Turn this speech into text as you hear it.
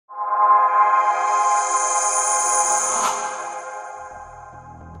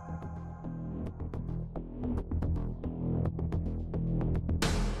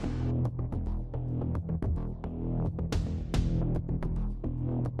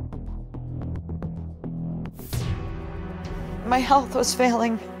my health was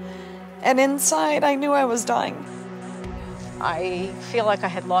failing, and inside I knew I was dying. I feel like I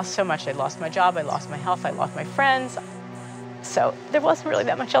had lost so much. I'd lost my job, I lost my health, I lost my friends. So there wasn't really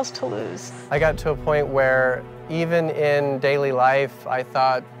that much else to lose. I got to a point where even in daily life, I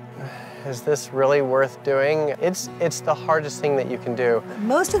thought, is this really worth doing? It's the hardest thing that you can do.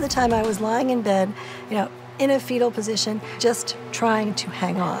 Most of the time I was lying in bed, in a fetal position, just trying to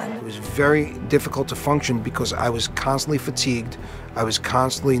hang on. It was very difficult to function because I was constantly fatigued, I was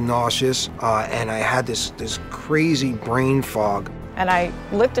constantly nauseous, and I had this crazy brain fog. And I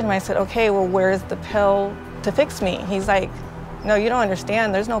looked at him and I said, okay, well, where's the pill to fix me? He's like, no, you don't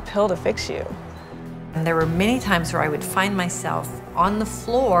understand, there's no pill to fix you. And there were many times where I would find myself on the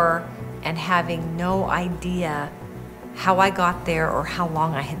floor and having no idea how I got there or how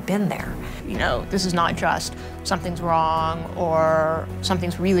long I had been there. This is not just something's wrong or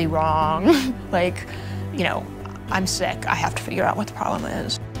something's really wrong. I'm sick, I have to figure out what the problem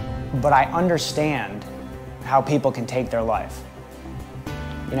is. But I understand how people can take their life.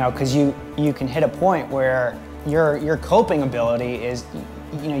 Because you can hit a point where your coping ability is,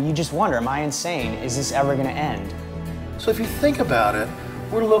 you just wonder, am I insane? Is this ever gonna end? So if you think about it,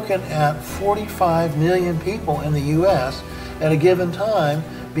 we're looking at 45 million people in the U.S. at a given time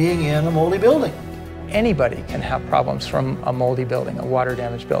being in a moldy building. Anybody can have problems from a moldy building, a water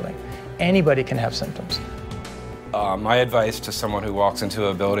damaged building. Anybody can have symptoms. My advice to someone who walks into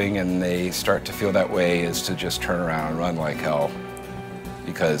a building and they start to feel that way is to just turn around and run like hell,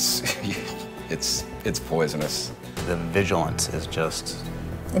 because it's poisonous. The vigilance is just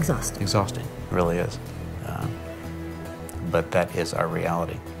Exhausting. exhausting, it really is. But that is our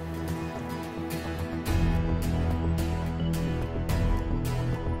reality.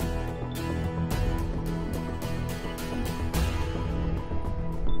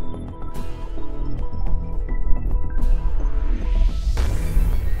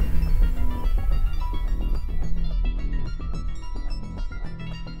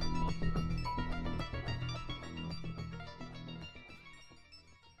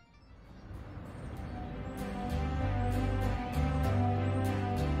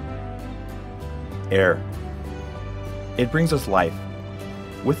 Air. It brings us life.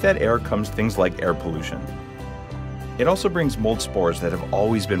 With that air comes things like air pollution. It also brings mold spores that have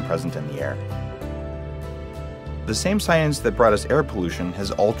always been present in the air. The same science that brought us air pollution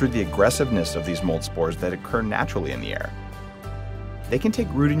has altered the aggressiveness of these mold spores that occur naturally in the air. They can take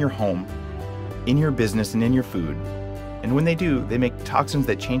root in your home, in your business, and in your food. And when they do, they make toxins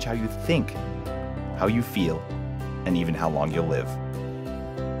that change how you think, how you feel, and even how long you'll live.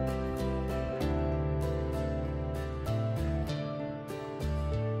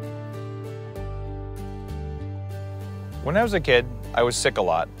 When I was a kid, I was sick a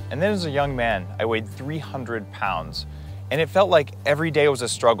lot, and then as a young man, I weighed 300 pounds. And it felt like every day was a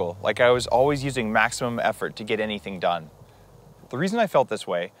struggle, like I was always using maximum effort to get anything done. The reason I felt this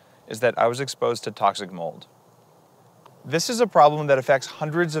way is that I was exposed to toxic mold. This is a problem that affects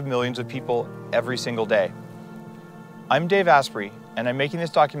hundreds of millions of people every single day. I'm Dave Asprey, and I'm making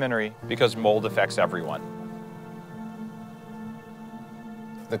this documentary because mold affects everyone.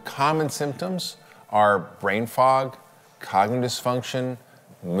 The common symptoms are brain fog, cognitive dysfunction,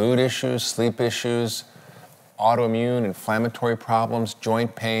 mood issues, sleep issues, autoimmune, inflammatory problems,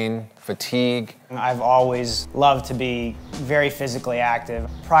 joint pain, fatigue. I've always loved to be very physically active.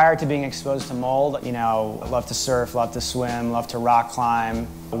 Prior to being exposed to mold, I loved to surf, loved to swim, loved to rock climb,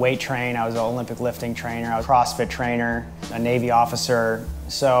 weight train. I was an Olympic lifting trainer, I was a CrossFit trainer, a Navy officer.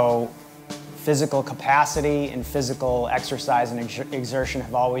 So physical capacity and physical exercise and exertion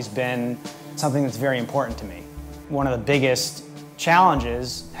have always been something that's very important to me. One of the biggest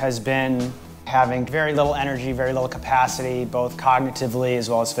challenges has been having very little energy, very little capacity, both cognitively as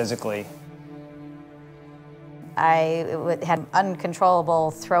well as physically. I had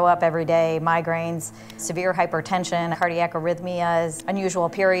uncontrollable throw up every day, migraines, severe hypertension, cardiac arrhythmias, unusual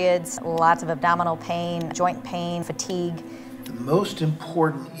periods, lots of abdominal pain, joint pain, fatigue. The most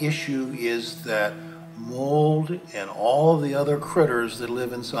important issue is that mold and all of the other critters that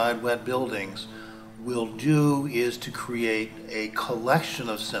live inside wet buildings will do is to create a collection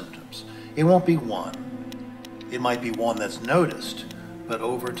of symptoms. It won't be one. It might be one that's noticed, but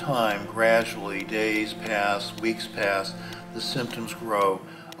over time, gradually, days pass, weeks pass, the symptoms grow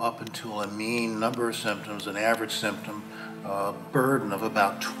up until a mean number of symptoms, an average symptom burden of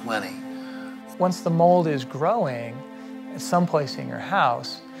about 20. Once the mold is growing someplace in your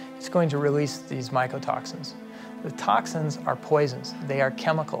house, it's going to release these mycotoxins. The toxins are poisons. They are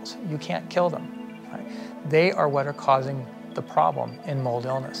chemicals. You can't kill them. Right? They are what are causing the problem in mold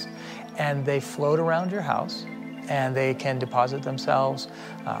illness. And they float around your house, And they can deposit themselves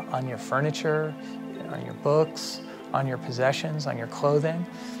on your furniture, on your books, on your possessions, on your clothing.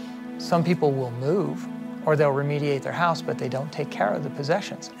 Some people will move, or they'll remediate their house, but they don't take care of the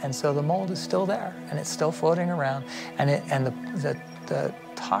possessions. And so the mold is still there, and it's still floating around, and the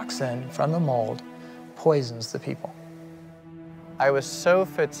toxin from the mold poisons the people. I was so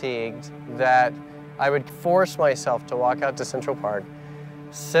fatigued that I would force myself to walk out to Central Park,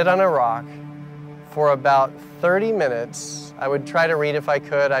 sit on a rock for about 30 minutes. I would try to read if I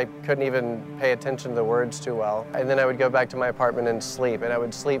could. I couldn't even pay attention to the words too well. And then I would go back to my apartment and sleep, and I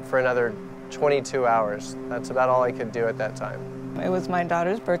would sleep for another 22 hours. That's about all I could do at that time. It was my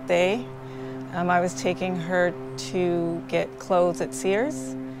daughter's birthday. I was taking her to get clothes at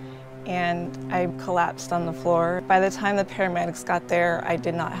Sears, and I collapsed on the floor. By the time the paramedics got there, I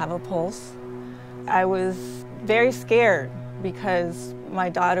did not have a pulse. I was very scared because my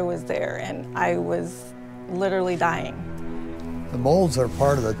daughter was there and I was literally dying. The molds are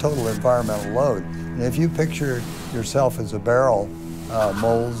part of the total environmental load. And if you picture yourself as a barrel,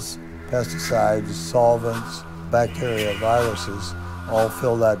 molds, pesticides, solvents, bacteria, viruses all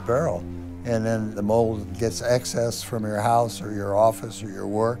fill that barrel. And then the mold gets excess from your house or your office or your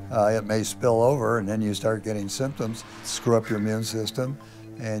work. It may spill over, and then you start getting symptoms, screw up your immune system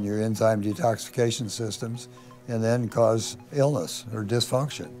and your enzyme detoxification systems, and then cause illness or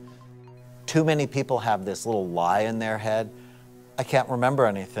dysfunction. Too many people have this little lie in their head. I can't remember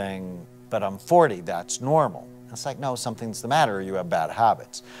anything, but I'm 40, that's normal. It's like, no, something's the matter, you have bad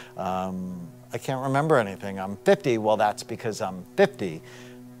habits. I can't remember anything, I'm 50, well, that's because I'm 50.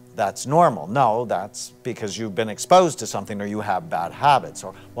 That's normal. No, that's because you've been exposed to something or you have bad habits.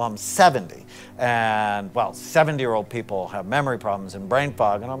 Or, well, I'm 70, and, well, 70-year-old people have memory problems and brain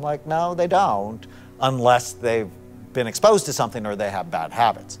fog. And I'm like, no, they don't, unless they've been exposed to something or they have bad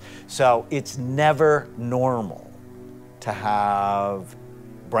habits. So it's never normal to have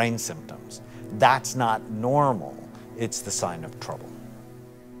brain symptoms. That's not normal. It's the sign of trouble.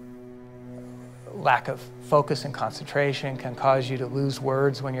 Lack of focus and concentration can cause you to lose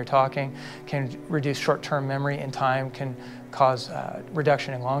words when you're talking, can reduce short-term memory in time, can cause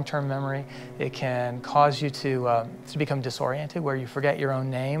reduction in long-term memory. It can cause you to become disoriented, where you forget your own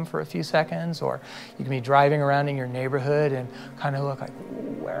name for a few seconds, or you can be driving around in your neighborhood and kind of look like,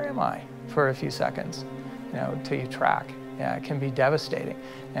 where am I, for a few seconds, till you track. Yeah, it can be devastating.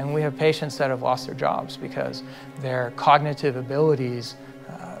 And we have patients that have lost their jobs because their cognitive abilities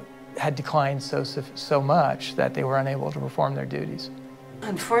had declined so much that they were unable to perform their duties.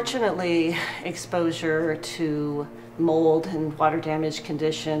 Unfortunately, exposure to mold and water damage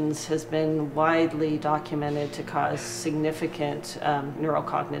conditions has been widely documented to cause significant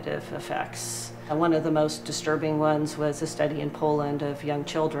neurocognitive effects. One of the most disturbing ones was a study in Poland of young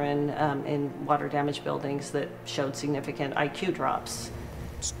children in water damaged buildings that showed significant IQ drops.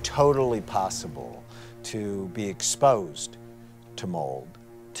 It's totally possible to be exposed to mold,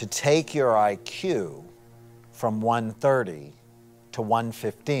 to take your IQ from 130 to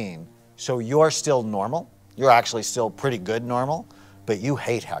 115, so you're still normal, you're actually still pretty good normal, but you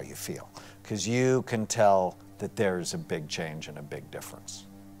hate how you feel, because you can tell that there's a big change and a big difference.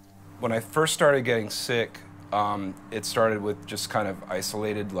 When I first started getting sick, it started with just kind of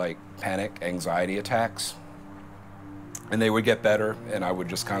isolated, like, panic, anxiety attacks. And they would get better, and I would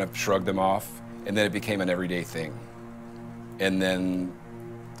just kind of shrug them off, and then it became an everyday thing. And then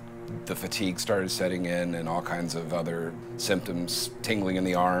the fatigue started setting in and all kinds of other symptoms, tingling in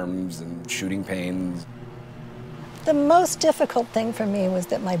the arms and shooting pains. The most difficult thing for me was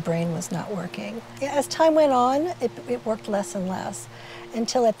that my brain was not working. As time went on, it worked less and less,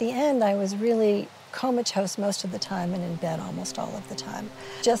 until at the end I was really comatose most of the time and in bed almost all of the time,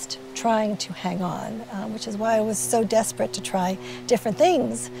 just trying to hang on, which is why I was so desperate to try different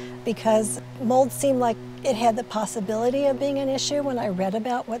things, because mold seemed like it had the possibility of being an issue when I read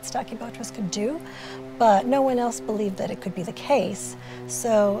about what Stachybotrys could do, but no one else believed that it could be the case.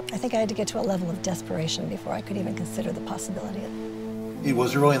 So I think I had to get to a level of desperation before I could even consider the possibility. It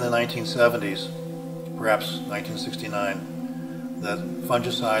was early in the 1970s, perhaps 1969, that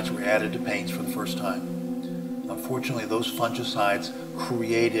fungicides were added to paints for the first time. Unfortunately, those fungicides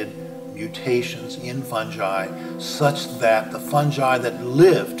created mutations in fungi such that the fungi that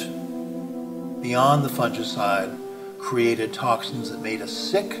lived beyond the fungicide created toxins that made us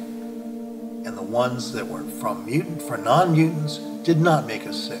sick, and the ones that were for non-mutants did not make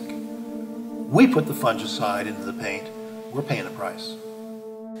us sick. We put the fungicide into the paint, we're paying a price.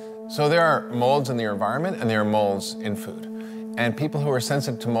 So there are molds in their environment and there are molds in food. And people who are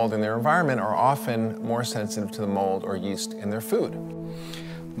sensitive to mold in their environment are often more sensitive to the mold or yeast in their food.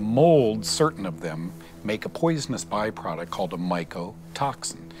 Mold, certain of them, make a poisonous byproduct called a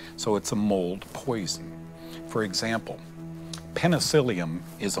mycotoxin. So it's a mold poison. For example, penicillium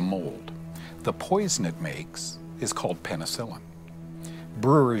is a mold. The poison it makes is called penicillin.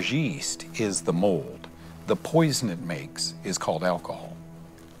 Brewer's yeast is the mold. The poison it makes is called alcohol.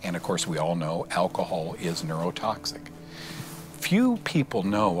 And of course, we all know alcohol is neurotoxic. Few people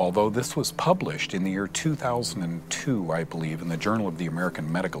know, although this was published in the year 2002, I believe, in the Journal of the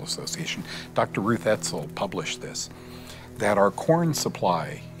American Medical Association, Dr. Ruth Etzel published this, that our corn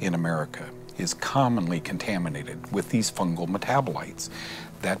supply in America is commonly contaminated with these fungal metabolites,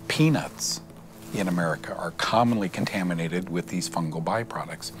 that peanuts in America are commonly contaminated with these fungal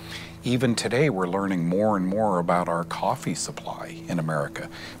byproducts. Even today, we're learning more and more about our coffee supply in America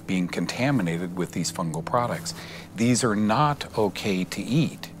being contaminated with these fungal products. These are not okay to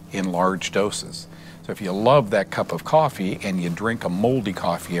eat in large doses. So if you love that cup of coffee and you drink a moldy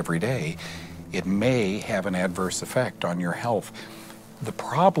coffee every day, it may have an adverse effect on your health. The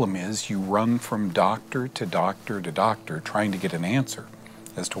problem is you run from doctor to doctor to doctor trying to get an answer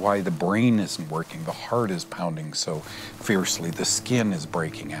as to why the brain isn't working, the heart is pounding so fiercely, the skin is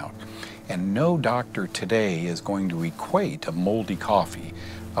breaking out. And no doctor today is going to equate a moldy coffee,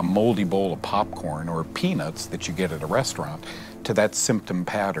 a moldy bowl of popcorn, or peanuts that you get at a restaurant to that symptom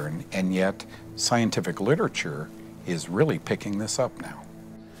pattern, and yet scientific literature is really picking this up now.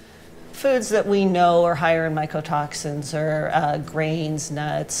 Foods that we know are higher in mycotoxins are grains,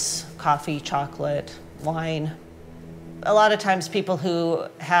 nuts, coffee, chocolate, wine. A lot of times people who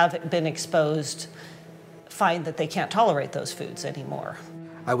have been exposed find that they can't tolerate those foods anymore.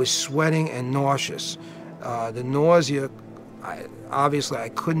 I was sweating and nauseous. The nausea, obviously I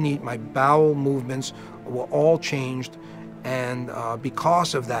couldn't eat. My bowel movements were all changed, and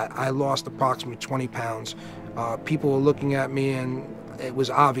because of that, I lost approximately 20 pounds. People were looking at me, and it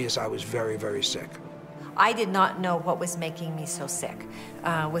was obvious I was very, very sick. I did not know what was making me so sick.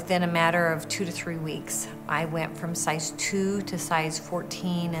 Within a matter of 2 to 3 weeks, I went from size 2 to size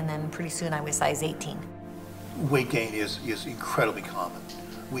 14, and then pretty soon I was size 18. Weight gain is incredibly common.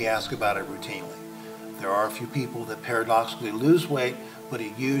 We ask about it routinely. There are a few people that paradoxically lose weight, but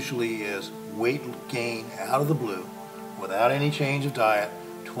it usually is weight gain out of the blue, without any change of diet,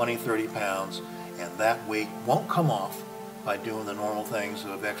 20, 30 pounds, and that weight won't come off by doing the normal things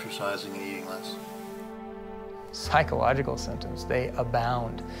of exercising and eating less. Psychological symptoms, they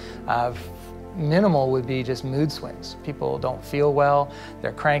abound. Minimal would be just mood swings. People don't feel well,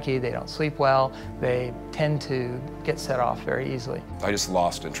 they're cranky, they don't sleep well, they tend to get set off very easily. I just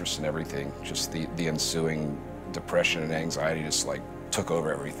lost interest in everything. Just the ensuing depression and anxiety just like took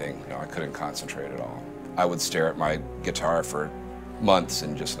over everything. You know, I couldn't concentrate at all. I would stare at my guitar for months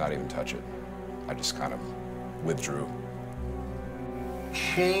and just not even touch it. I just kind of withdrew.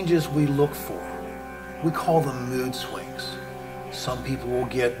 Changes we look for, we call them mood swings. Some people will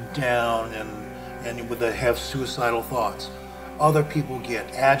get down and they have suicidal thoughts. Other people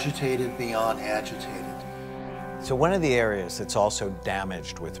get agitated beyond agitated. So one of the areas that's also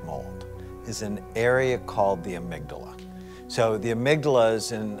damaged with mold is an area called the amygdala. So the amygdala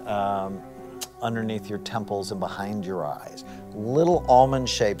is in, underneath your temples and behind your eyes. Little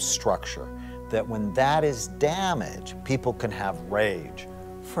almond-shaped structure that when that is damaged, people can have rage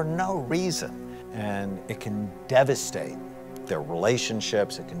for no reason. And it can devastate their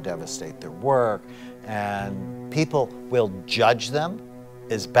relationships, it can devastate their work, and people will judge them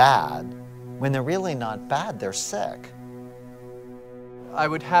as bad when they're really not bad, they're sick. I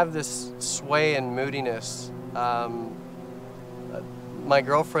would have this sway and moodiness. My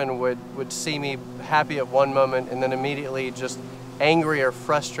girlfriend would see me happy at one moment and then immediately just angry or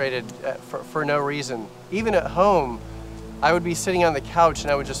frustrated for no reason. Even at home, I would be sitting on the couch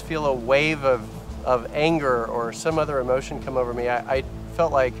and I would just feel a wave of anger or some other emotion come over me. I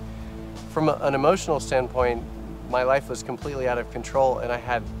felt like, from an emotional standpoint, my life was completely out of control and I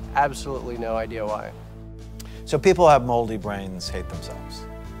had absolutely no idea why. So people who have moldy brains hate themselves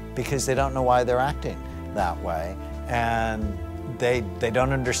because they don't know why they're acting that way, and they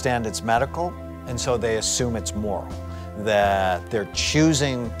don't understand it's medical, and so they assume it's moral, that they're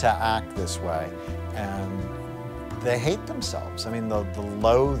choosing to act this way, and they hate themselves. I mean, the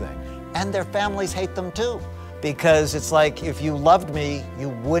loathing. And their families hate them too, because it's like, if you loved me, you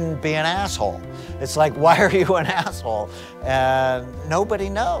wouldn't be an asshole. It's like, why are you an asshole? And nobody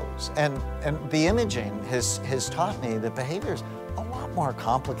knows. And the imaging has taught me that behavior is a lot more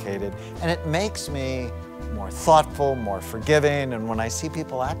complicated, and it makes me more thoughtful, more forgiving, and when I see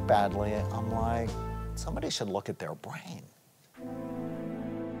people act badly, I'm like, somebody should look at their brain.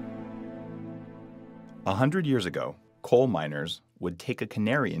 100 years ago, coal miners would take a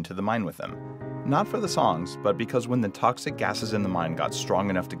canary into the mine with them. Not for the songs, but because when the toxic gases in the mine got strong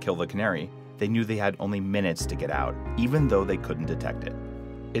enough to kill the canary, they knew they had only minutes to get out, even though they couldn't detect it.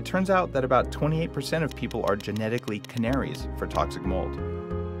 It turns out that about 28% of people are genetically canaries for toxic mold.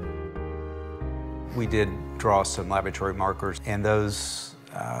 We did draw some laboratory markers, and those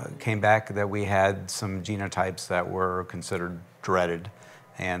came back that we had some genotypes that were considered dreaded,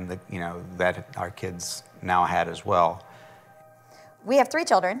 and that our kids now had as well. We have 3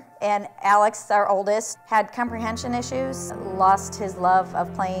 children, and Alex, our oldest, had comprehension issues, lost his love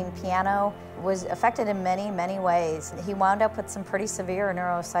of playing piano, was affected in many, many ways. He wound up with some pretty severe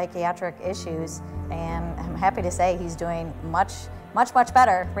neuropsychiatric issues, and I'm happy to say he's doing much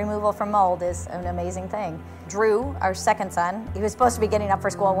better. Removal from mold is an amazing thing. Drew, our second son, he was supposed to be getting up for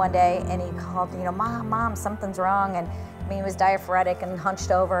school one day, and he called, Mom, something's wrong, and he was diaphoretic and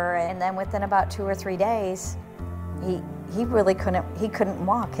hunched over, and then within about 2 or 3 days, he really couldn't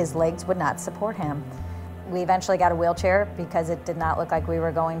walk. His legs would not support him. We eventually got a wheelchair because it did not look like we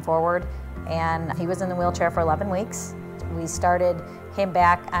were going forward, and he was in the wheelchair for 11 weeks. We started him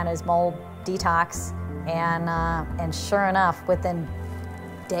back on his mold detox, and sure enough, within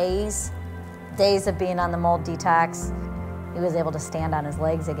days of being on the mold detox, he was able to stand on his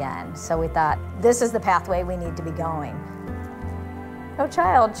legs again. So we thought, this is the pathway we need to be going. No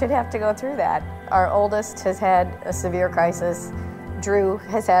child should have to go through that. Our oldest has had a severe crisis. Drew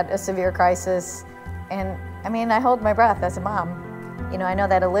has had a severe crisis. And I hold my breath as a mom. I know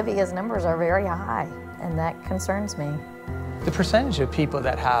that Olivia's numbers are very high, and that concerns me. The percentage of people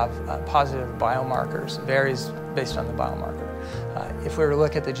that have positive biomarkers varies based on the biomarker. If we were to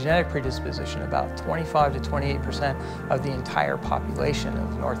look at the genetic predisposition, about 25 to 28% of the entire population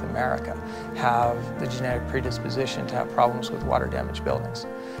of North America have the genetic predisposition to have problems with water-damaged buildings.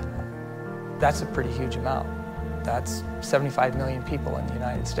 That's a pretty huge amount. That's 75 million people in the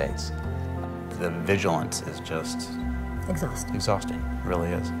United States. The vigilance is just exhausting. Exhausting, it really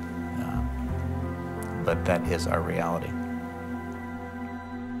is. But that is our reality.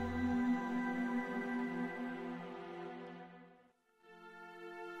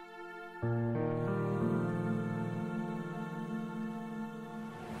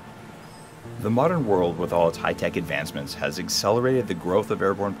 The modern world, with all its high-tech advancements, has accelerated the growth of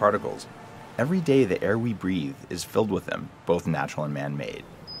airborne particles. Every day, the air we breathe is filled with them, both natural and man-made.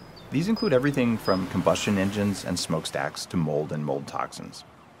 These include everything from combustion engines and smokestacks to mold and mold toxins.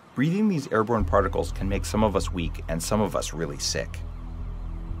 Breathing these airborne particles can make some of us weak and some of us really sick.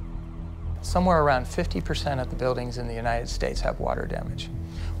 Somewhere around 50% of the buildings in the United States have water damage.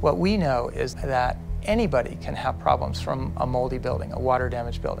 What we know is that anybody can have problems from a moldy building, a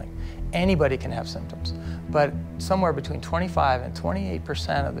water-damaged building. Anybody can have symptoms. But somewhere between 25 and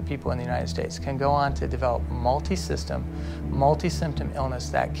 28% of the people in the United States can go on to develop multi-symptom illness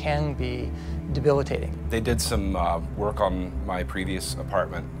that can be debilitating. They did some work on my previous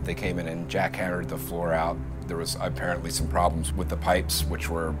apartment. They came in and jackhammered the floor out. There was apparently some problems with the pipes, which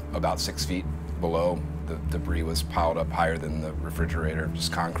were about 6 feet below. The debris was piled up higher than the refrigerator,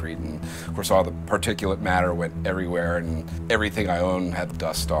 just concrete, and of course all the particulate matter went everywhere, and everything I own had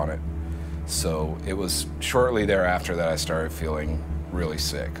dust on it. So it was shortly thereafter that I started feeling really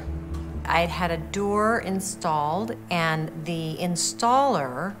sick. I had a door installed, and the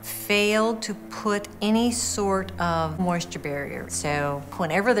installer failed to put any sort of moisture barrier. So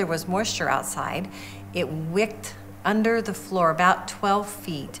whenever there was moisture outside, it wicked under the floor about 12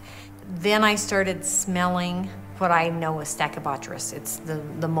 feet. Then I started smelling what I know is Stachybotrys. It's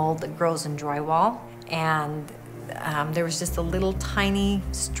the mold that grows in drywall. And there was just a little tiny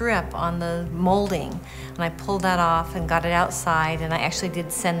strip on the molding. And I pulled that off and got it outside. And I actually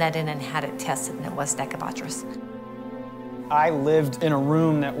did send that in and had it tested, and it was Stachybotrys. I lived in a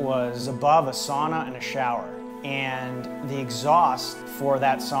room that was above a sauna and a shower. And the exhaust for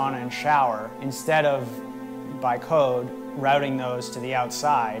that sauna and shower, instead of, by code, routing those to the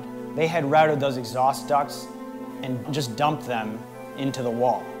outside, they had routed those exhaust ducts and just dumped them into the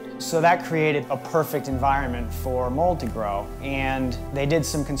wall. So that created a perfect environment for mold to grow. And they did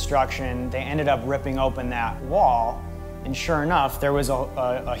some construction. They ended up ripping open that wall. And sure enough, there was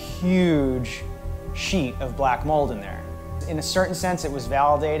a huge sheet of black mold in there. In a certain sense, it was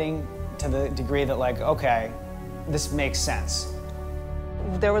validating to the degree that, like, okay, this makes sense.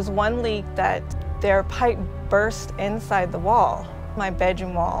 There was one leak that their pipe burst inside the wall. My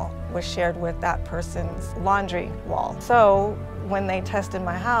bedroom wall was shared with that person's laundry wall. So when they tested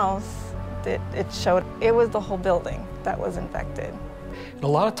my house, it showed it was the whole building that was infected. And a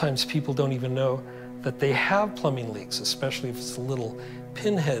lot of times people don't even know that they have plumbing leaks, especially if it's a little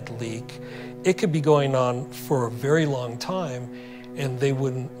pinhead leak, it could be going on for a very long time, and they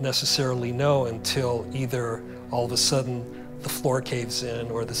wouldn't necessarily know until either all of a sudden the floor caves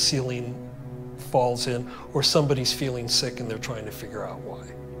in or the ceiling falls in or somebody's feeling sick and they're trying to figure out why.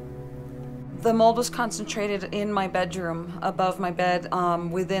 The mold was concentrated in my bedroom, above my bed,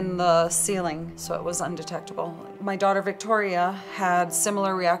 within the ceiling, so it was undetectable. My daughter Victoria had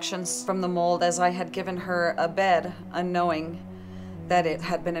similar reactions from the mold as I had given her a bed, unknowing that it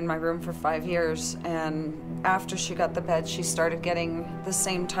had been in my room for 5 years. And after she got the bed, she started getting the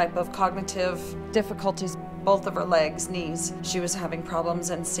same type of cognitive difficulties, both of her legs, knees. She was having problems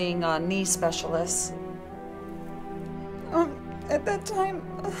and seeing knee specialists. At that time,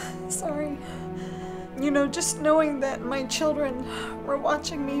 sorry, you know, just knowing that my children were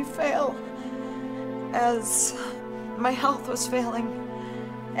watching me fail as my health was failing,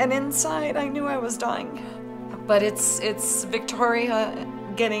 and inside I knew I was dying. But it's Victoria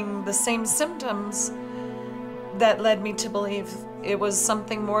getting the same symptoms that led me to believe it was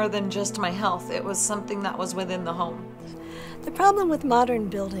something more than just my health. It was something that was within the home. The problem with modern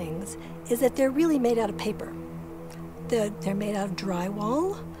buildings is that they're really made out of paper. They're made out of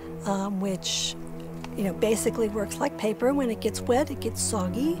drywall, which, you know, basically works like paper. When it gets wet, it gets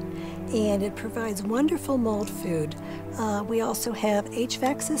soggy, and it provides wonderful mold food. We also have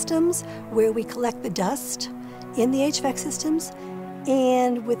HVAC systems where we collect the dust in the HVAC systems,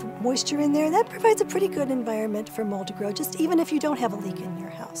 and with moisture in there, that provides a pretty good environment for mold to grow, just even if you don't have a leak in your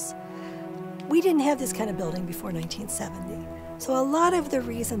house. We didn't have this kind of building before 1970. So a lot of the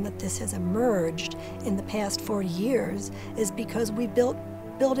reason that this has emerged in the past 40 years is because we built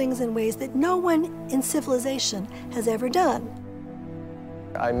buildings in ways that no one in civilization has ever done.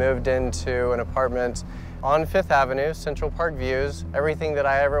 I moved into an apartment on 5th Avenue, Central Park views, everything that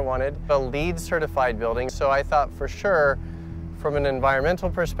I ever wanted, a LEED certified building. So I thought for sure, from an environmental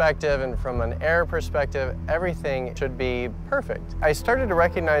perspective and from an air perspective, everything should be perfect. I started to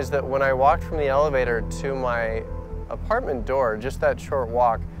recognize that when I walked from the elevator to my apartment door, just that short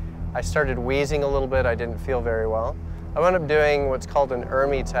walk, I started wheezing a little bit. I didn't feel very well. I wound up doing what's called an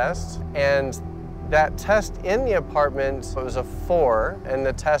ERMI test, and that test in the apartment was a 4, and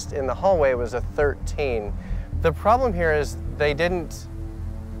the test in the hallway was a 13. The problem here is they didn't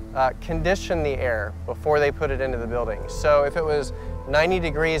condition the air before they put it into the building. So if it was 90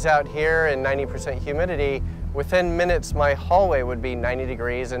 degrees out here and 90% humidity, within minutes my hallway would be 90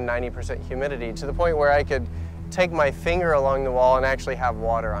 degrees and 90% humidity, to the point where I could take my finger along the wall and actually have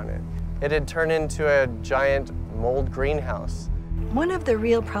water on it. It had turned into a giant mold greenhouse. One of the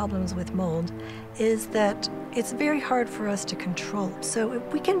real problems with mold is that it's very hard for us to control. So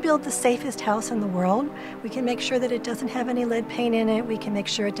if we can build the safest house in the world, we can make sure that it doesn't have any lead paint in it, we can make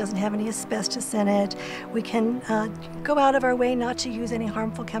sure it doesn't have any asbestos in it, we can go out of our way not to use any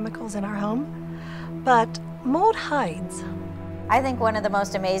harmful chemicals in our home. But mold hides. I think one of the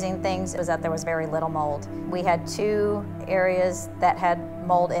most amazing things was that there was very little mold. We had 2 areas that had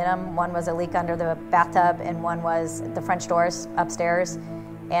mold in them. One was a leak under the bathtub, and one was the French doors upstairs,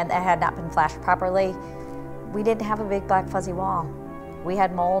 and that had not been flashed properly. We didn't have a big black fuzzy wall. We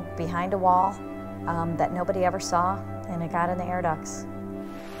had mold behind a wall that nobody ever saw, and it got in the air ducts.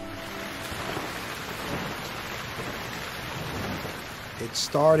 It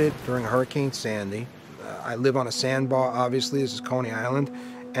started during Hurricane Sandy. I live on a sandbar, obviously, this is Coney Island,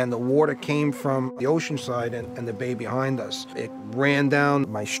 and the water came from the ocean side and the bay behind us. It ran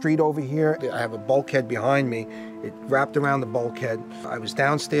down my street over here. I have a bulkhead behind me. It wrapped around the bulkhead. I was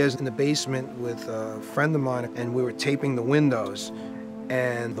downstairs in the basement with a friend of mine, and we were taping the windows,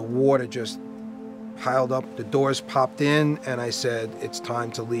 and the water just piled up. The doors popped in, and I said, it's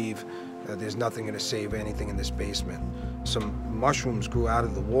time to leave. There's nothing going to save anything in this basement. Some mushrooms grew out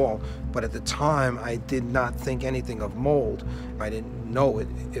of the wall, but at the time I did not think anything of mold. I didn't know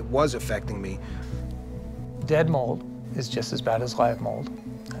it was affecting me. Dead mold is just as bad as live mold.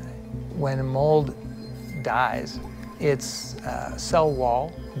 When mold dies, its cell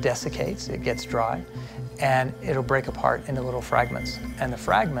wall desiccates, it gets dry, and it'll break apart into little fragments. And the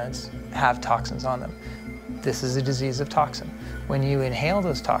fragments have toxins on them. This is a disease of toxin. When you inhale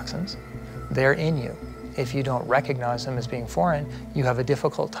those toxins, they're in you. If you don't recognize them as being foreign, you have a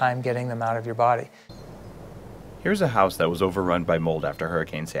difficult time getting them out of your body. Here's a house that was overrun by mold after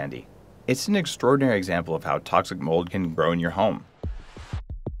Hurricane Sandy. It's an extraordinary example of how toxic mold can grow in your home.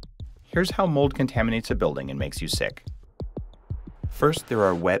 Here's how mold contaminates a building and makes you sick. First, there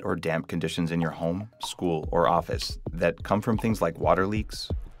are wet or damp conditions in your home, school, or office that come from things like water leaks,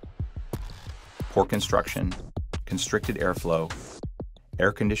 poor construction, constricted airflow,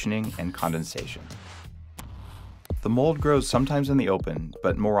 air conditioning, and condensation. The mold grows sometimes in the open,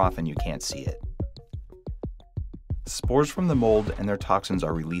 but more often you can't see it. Spores from the mold and their toxins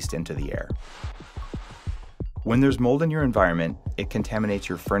are released into the air. When there's mold in your environment, it contaminates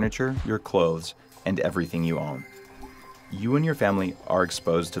your furniture, your clothes, and everything you own. You and your family are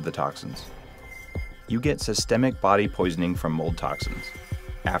exposed to the toxins. You get systemic body poisoning from mold toxins.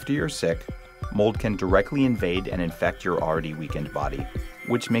 After you're sick, mold can directly invade and infect your already weakened body,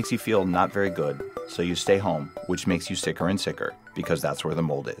 which makes you feel not very good, so you stay home, which makes you sicker and sicker, because that's where the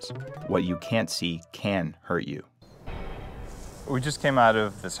mold is. What you can't see can hurt you. We just came out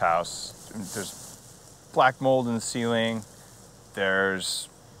of this house. There's black mold in the ceiling. There's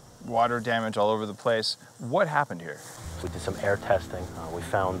water damage all over the place. What happened here? We did some air testing. We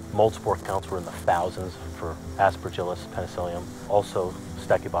found mold spore counts were in the thousands for Aspergillus, Penicillium, also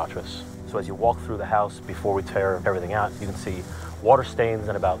Stachybotrys. So as you walk through the house, before we tear everything out, you can see water stains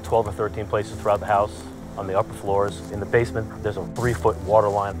in about 12 or 13 places throughout the house. On the upper floors, in the basement, there's a 3-foot water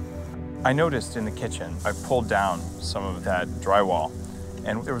line. I noticed in the kitchen, I pulled down some of that drywall,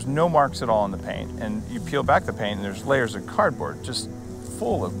 and there was no marks at all on the paint. And you peel back the paint, and there's layers of cardboard just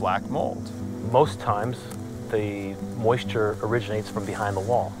full of black mold. Most times, the moisture originates from behind the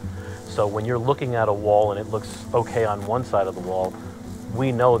wall. So when you're looking at a wall and it looks okay on one side of the wall,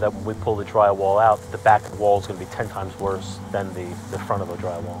 we know that when we pull the drywall out, the back of the wall is going to be 10 times worse than the front of a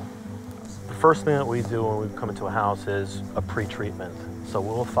drywall. The first thing that we do when we come into a house is a pre-treatment. So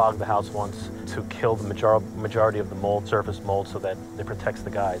we'll fog the house once to kill the majority of the mold, surface mold, so that it protects the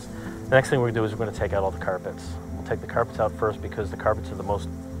guys. The next thing we do is we're going to take out all the carpets. We'll take the carpets out first because the carpets are the most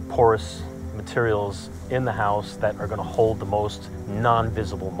porous materials in the house that are going to hold the most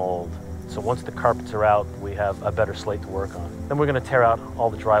non-visible mold. So once the carpets are out, we have a better slate to work on. Then we're going to tear out all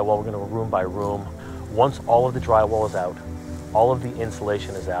the drywall. We're going to go room by room. Once all of the drywall is out, all of the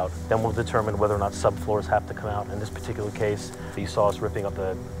insulation is out, then we'll determine whether or not subfloors have to come out. In this particular case, you saw us ripping up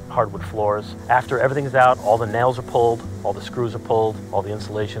the hardwood floors. After everything's out, all the nails are pulled, all the screws are pulled, all the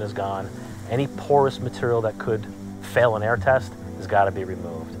insulation is gone. Any porous material that could fail an air test has got to be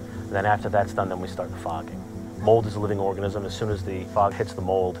removed. And then after that's done, then we start the fogging. Mold is a living organism. As soon as the fog hits the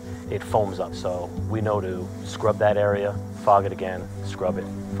mold, it foams up. So we know to scrub that area, fog it again, scrub it,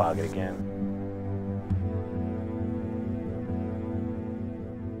 fog it again.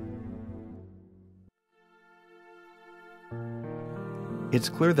 It's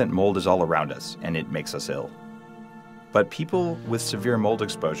clear that mold is all around us, and it makes us ill. But people with severe mold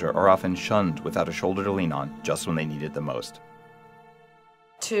exposure are often shunned without a shoulder to lean on just when they need it the most.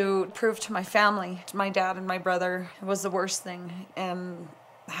 To prove to my family, to my dad and my brother, was the worst thing. And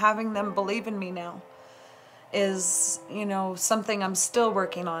having them believe in me now is, something I'm still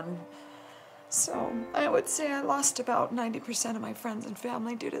working on. So I would say I lost about 90% of my friends and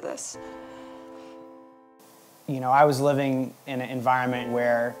family due to this. I was living in an environment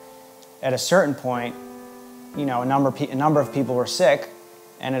where at a certain point, a number of people were sick,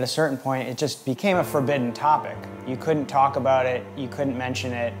 and at a certain point it just became a forbidden topic. You couldn't talk about it, you couldn't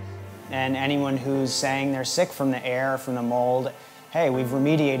mention it, and anyone who's saying they're sick from the air, from the mold, hey, we've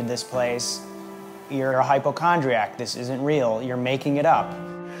remediated this place, you're a hypochondriac, this isn't real, you're making it up.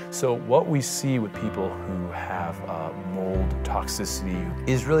 So what we see with people who have mold toxicity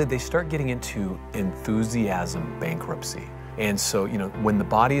is really they start getting into enthusiasm bankruptcy. And so, when the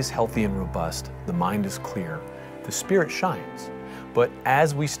body is healthy and robust, the mind is clear, the spirit shines. But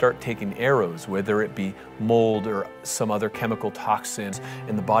as we start taking arrows, whether it be mold or some other chemical toxins,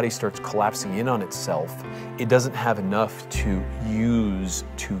 and the body starts collapsing in on itself, it doesn't have enough to use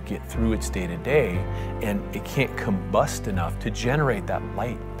to get through its day-to-day, and it can't combust enough to generate that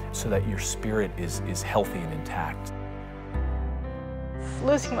light so that your spirit is healthy and intact.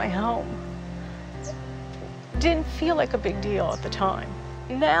 Losing my home didn't feel like a big deal at the time.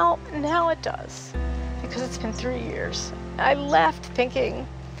 Now it does, because it's been 3 years. I left thinking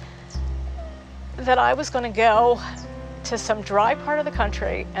that I was going to go to some dry part of the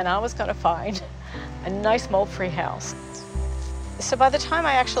country and I was going to find a nice mold-free house. So by the time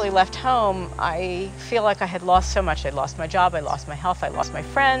I actually left home, I feel like I had lost so much. I'd lost my job, I lost my health, I lost my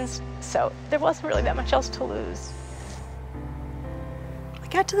friends. So there wasn't really that much else to lose. I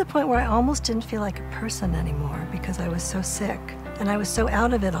got to the point where I almost didn't feel like a person anymore because I was so sick and I was so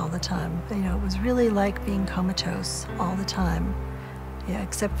out of it all the time. It was really like being comatose all the time. Yeah,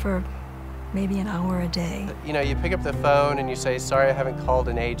 except for maybe an hour a day. You pick up the phone and you say, sorry, I haven't called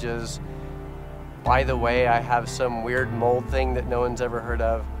in ages. By the way, I have some weird mold thing that no one's ever heard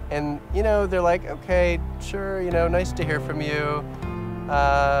of. And, they're like, okay, sure, nice to hear from you.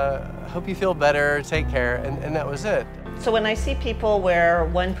 Hope you feel better, take care, and that was it. So when I see people where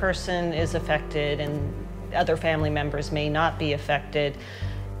one person is affected and Other family members may not be affected.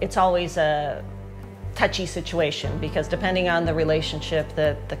 It's always a touchy situation because depending on the relationship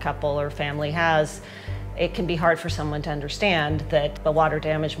that the couple or family has, it can be hard for someone to understand that a water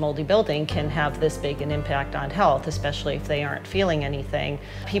damaged moldy building can have this big an impact on health, especially if they aren't feeling anything.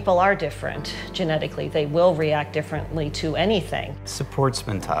 People are different genetically. They will react differently to anything. Support's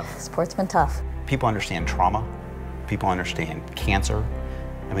been tough. Support's been tough. People understand trauma. People understand cancer.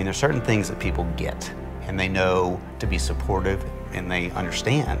 I mean, there's certain things that people get, and they know to be supportive, and they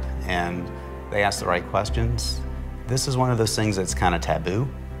understand, and they ask the right questions. This is one of those things that's kind of taboo.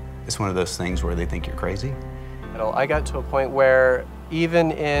 It's one of those things where they think you're crazy. I got to a point where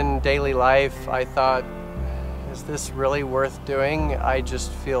even in daily life, I thought, is this really worth doing? I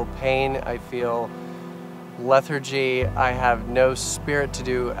just feel pain, I feel lethargy, I have no spirit to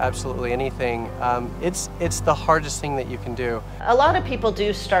do absolutely anything. It's the hardest thing that you can do. A lot of people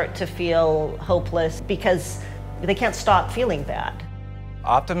do start to feel hopeless because they can't stop feeling bad.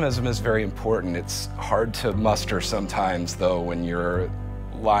 Optimism is very important. It's hard to muster sometimes, though, when you're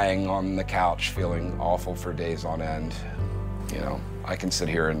lying on the couch feeling awful for days on end. You know, I can sit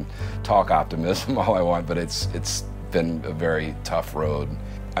here and talk optimism all I want, but it's been a very tough road.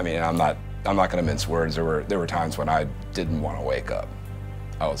 I mean, I'm not going to mince words. There were times when I didn't want to wake up.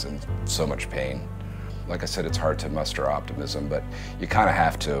 I was in so much pain. Like I said, it's hard to muster optimism, but you kind of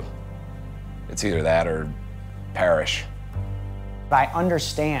have to. It's either that or perish. I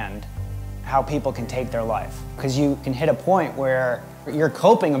understand how people can take their life, because you can hit a point where your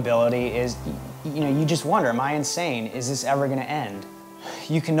coping ability is, you just wonder, am I insane? Is this ever going to end?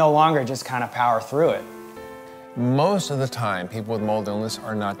 You can no longer just kind of power through it. Most of the time, people with mold illness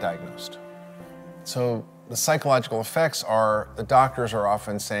are not diagnosed. So the psychological effects are, the doctors are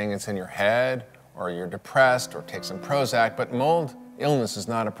often saying it's in your head, or you're depressed, or take some Prozac, but mold illness is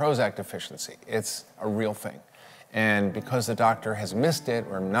not a Prozac deficiency. It's a real thing. And because the doctor has missed it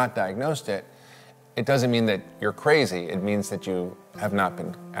or not diagnosed it, it doesn't mean that you're crazy. It means that you have not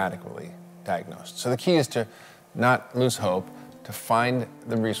been adequately diagnosed. So the key is to not lose hope, to find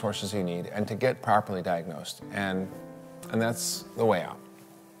the resources you need, and to get properly diagnosed. And that's the way out.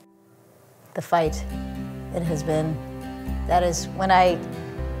 The fight, it has been, that is when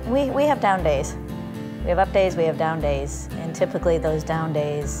we have down days. We have up days, we have down days, and typically those down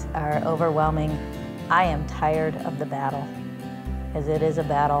days are overwhelming. I am tired of the battle, because it is a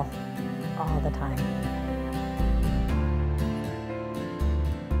battle all the time.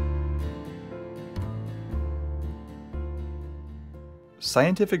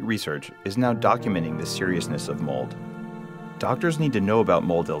 Scientific research is now documenting the seriousness of mold. Doctors need to know about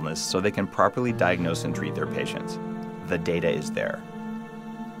mold illness so they can properly diagnose and treat their patients. The data is there.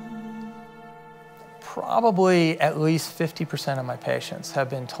 Probably at least 50% of my patients have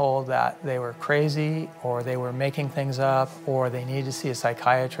been told that they were crazy, or they were making things up, or they needed to see a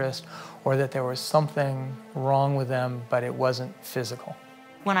psychiatrist, or that there was something wrong with them, but it wasn't physical.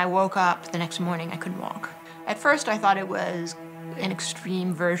 When I woke up the next morning, I couldn't walk. At first, I thought it was an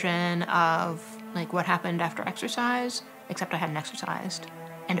extreme version of like what happened after exercise, except I hadn't exercised,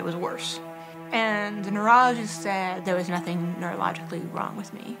 and it was worse. And the neurologist said there was nothing neurologically wrong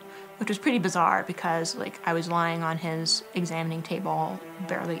with me, which was pretty bizarre because like I was lying on his examining table,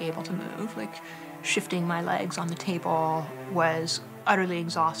 barely able to move. Like shifting my legs on the table was utterly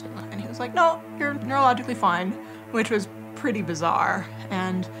exhausting. And he was like, no, you're neurologically fine, which was pretty bizarre.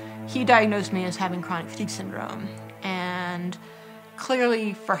 And he diagnosed me as having chronic fatigue syndrome. And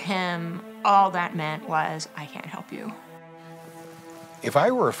clearly for him, all that meant was, I can't help you. If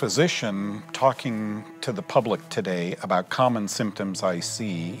I were a physician talking to the public today about common symptoms I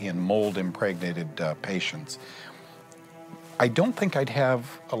see in mold-impregnated patients, I don't think I'd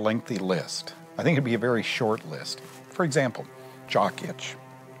have a lengthy list. I think it'd be a very short list. For example, jock itch,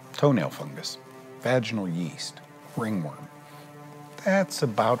 toenail fungus, vaginal yeast, ringworm. That's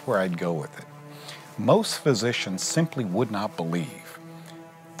about where I'd go with it. Most physicians simply would not believe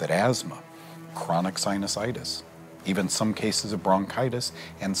that asthma, chronic sinusitis, even some cases of bronchitis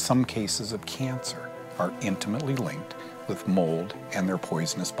and some cases of cancer are intimately linked with mold and their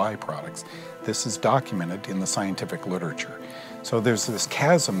poisonous byproducts. This is documented in the scientific literature. So there's this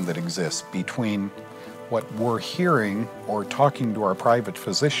chasm that exists between what we're hearing or talking to our private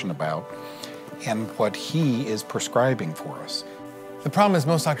physician about and what he is prescribing for us. The problem is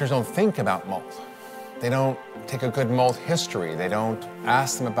most doctors don't think about mold. They don't take a good mold history. They don't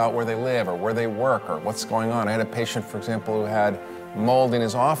ask them about where they live or where they work or what's going on. I had a patient, for example, who had mold in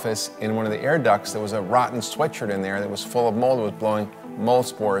his office. In one of the air ducts, there was a rotten sweatshirt in there that was full of mold. It was blowing mold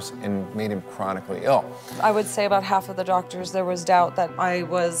spores and made him chronically ill. I would say about half of the doctors, there was doubt that I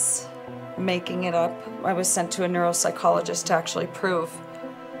was making it up. I was sent to a neuropsychologist to actually prove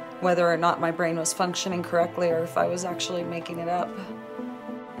whether or not my brain was functioning correctly or if I was actually making it up.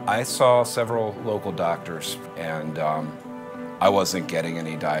 I saw several local doctors, and I wasn't getting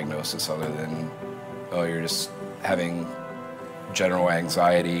any diagnosis other than, oh, you're just having general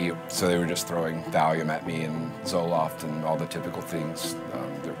anxiety. So they were just throwing Valium at me and Zoloft and all the typical things.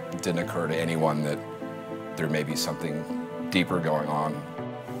 It didn't occur to anyone that there may be something deeper going on.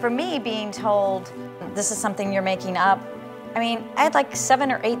 For me, being told this is something you're making up, I mean, I had like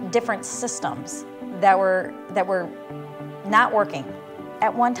 7 or 8 different systems that were not working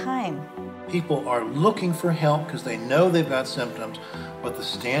at one time. People are looking for help because they know they've got symptoms, but the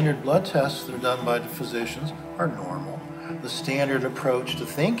standard blood tests that are done by the physicians are normal. The standard approach to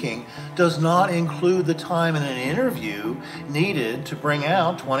thinking does not include the time in an interview needed to bring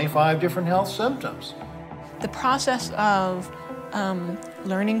out 25 different health symptoms. The process of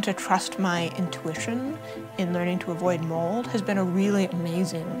learning to trust my intuition in learning to avoid mold has been a really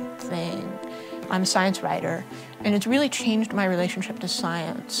amazing thing. I'm a science writer, and it's really changed my relationship to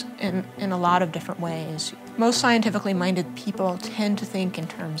science in a lot of different ways. Most scientifically minded people tend to think in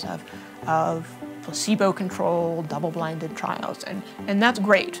terms of placebo-controlled, double-blinded trials, and that's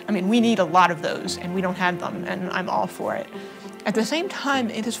great. I mean, we need a lot of those, and we don't have them, and I'm all for it. At the same time,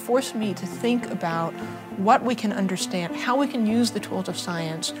 it has forced me to think about what we can understand, how we can use the tools of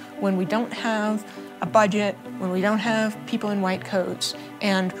science when we don't have a budget, when we don't have people in white coats,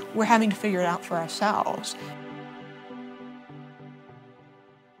 and we're having to figure it out for ourselves.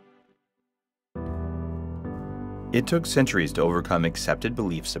 It took centuries to overcome accepted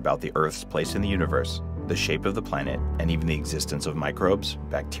beliefs about the Earth's place in the universe, the shape of the planet, and even the existence of microbes,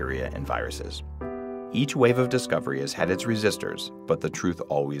 bacteria, and viruses. Each wave of discovery has had its resistors, but the truth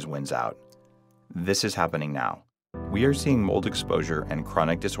always wins out. This is happening now. We are seeing mold exposure and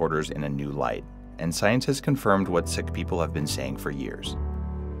chronic disorders in a new light, and science has confirmed what sick people have been saying for years.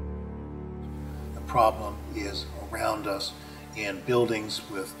 The problem is around us in buildings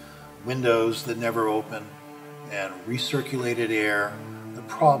with windows that never open and recirculated air. The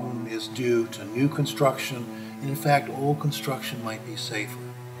problem is due to new construction, and in fact, old construction might be safer.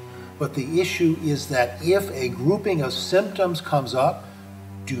 But the issue is that if a grouping of symptoms comes up,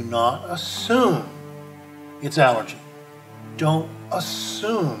 do not assume it's allergy. Don't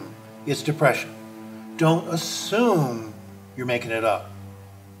assume it's depression. Don't assume you're making it up.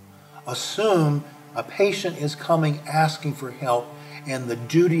 Assume a patient is coming asking for help, and the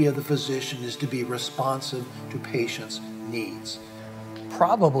duty of the physician is to be responsive to patients' needs.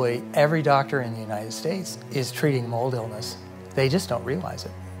 Probably every doctor in the United States is treating mold illness. They just don't realize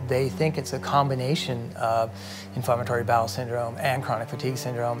it. They think it's a combination of inflammatory bowel syndrome and chronic fatigue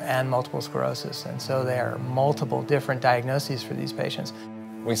syndrome and multiple sclerosis. And so there are multiple different diagnoses for these patients.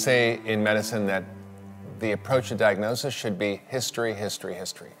 We say in medicine that the approach to diagnosis should be history, history,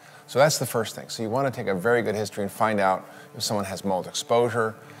 history. So that's the first thing. So you want to take a very good history and find out if someone has mold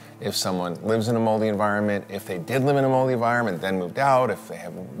exposure, if someone lives in a moldy environment, if they did live in a moldy environment, then moved out, if they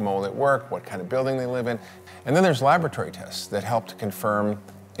have mold at work, what kind of building they live in. And then there's laboratory tests that help to confirm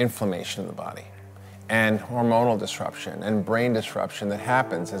inflammation in the body and hormonal disruption and brain disruption that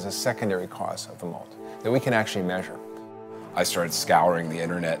happens as a secondary cause of the mold that we can actually measure. I started scouring the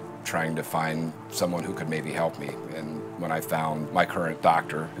internet trying to find someone who could maybe help me. And when I found my current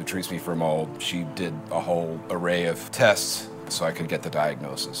doctor who treats me for mold, she did a whole array of tests so I could get the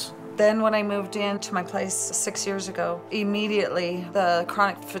diagnosis. Then when I moved into my place 6 years ago, immediately the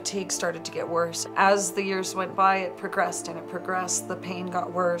chronic fatigue started to get worse. As the years went by, it progressed and it progressed. The pain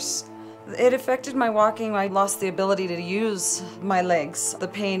got worse. It affected my walking. I lost the ability to use my legs. The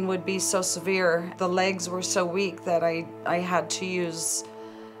pain would be so severe. The legs were so weak that I had to use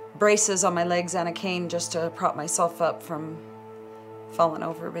braces on my legs and a cane just to prop myself up from falling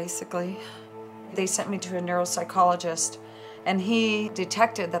over, basically. They sent me to a neuropsychologist, and he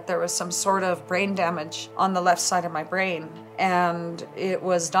detected that there was some sort of brain damage on the left side of my brain, and it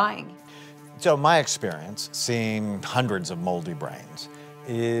was dying. So my experience, seeing hundreds of moldy brains,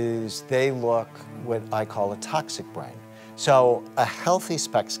 is they look what I call a toxic brain. So a healthy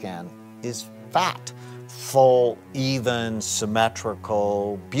SPECT scan is fat, full, even,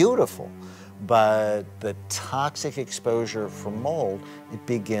 symmetrical, beautiful. But the toxic exposure from mold, it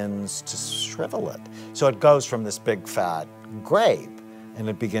begins to shrivel it. So it goes from this big fat grape, and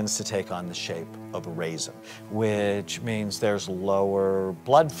it begins to take on the shape of a raisin, which means there's lower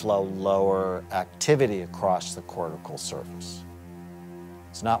blood flow, lower activity across the cortical surface.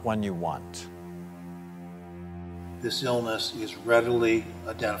 It's not one you want. This illness is readily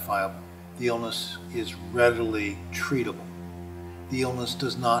identifiable. The illness is readily treatable. the illness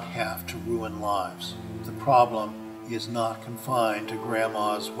does not have to ruin lives. The problem is not confined to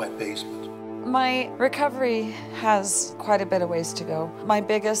grandma's wet basement. My recovery has quite a bit of ways to go. My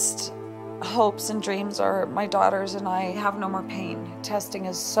biggest hopes and dreams are my daughters and I have no more pain. Testing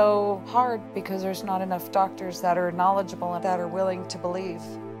is so hard because there's not enough doctors that are knowledgeable and that are willing to believe.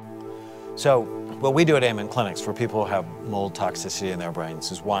 So what we do at Amen Clinics for people who have mold toxicity in their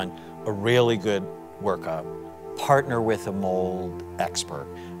brains is, one, a really good workup, partner with a mold expert,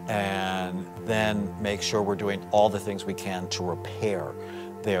 and then make sure we're doing all the things we can to repair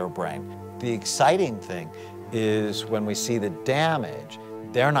their brain. The exciting thing is when we see the damage,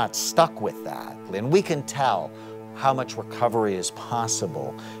 they're not stuck with that. And we can tell how much recovery is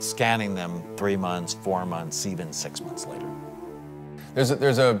possible scanning them 3 months, 4 months, even 6 months later.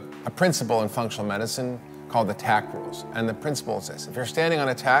 There's a principle in functional medicine called the TAC rules. And the principle is this: if you're standing on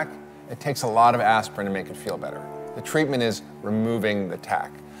a TAC, it takes a lot of aspirin to make it feel better. The treatment is removing the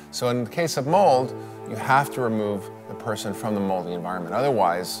TAC. So in the case of mold, you have to remove the person from the moldy environment.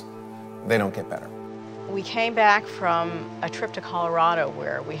 Otherwise, they don't get better. We came back from a trip to Colorado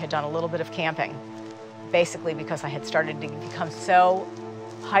where we had done a little bit of camping, basically because I had started to become so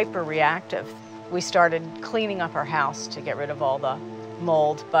hyper-reactive. We started cleaning up our house to get rid of all the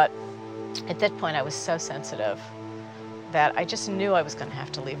mold, but at that point I was so sensitive that I just knew I was going to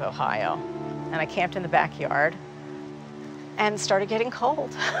have to leave Ohio. And I camped in the backyard and started getting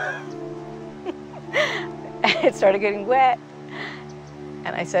cold. It started getting wet.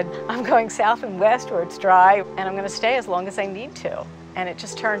 And I said, I'm going south and west where it's dry, and I'm going to stay as long as I need to. And it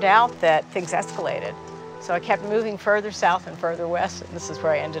just turned out that things escalated. So I kept moving further south and further west, and this is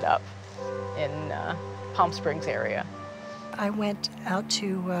where I ended up, in Palm Springs area. I went out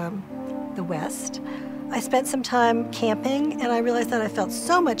to the west. I spent some time camping, and I realized that I felt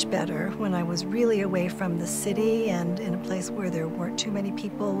so much better when I was really away from the city and in a place where there weren't too many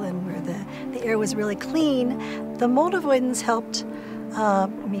people and where the air was really clean. The mold avoidance helped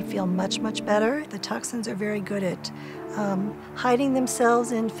me feel much, much better. The toxins are very good at hiding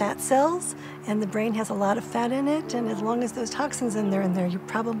themselves in fat cells, and the brain has a lot of fat in it, and as long as those toxins are in there, you're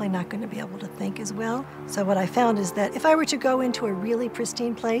probably not going to be able to think as well. So what I found is that if I were to go into a really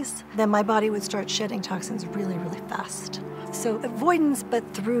pristine place, then my body would start shedding toxins really, really fast. So avoidance, but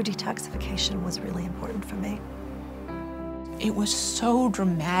through detoxification, was really important for me. It was so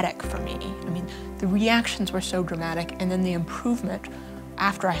dramatic for me. I mean, the reactions were so dramatic, and then the improvement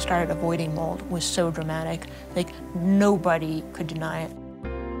after I started avoiding mold was so dramatic. Like, nobody could deny it.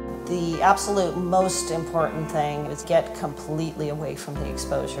 The absolute most important thing is get completely away from the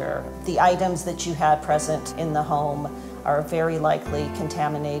exposure. The items that you had present in the home are very likely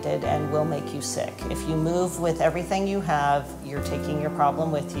contaminated and will make you sick. If you move with everything you have, you're taking your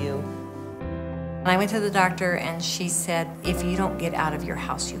problem with you. I went to the doctor and she said, if you don't get out of your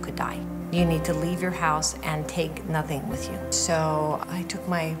house, you could die. You need to leave your house and take nothing with you. So I took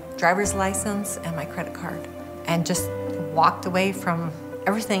my driver's license and my credit card and just walked away from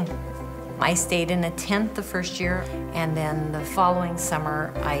everything. I stayed in a tent the first year, and then the following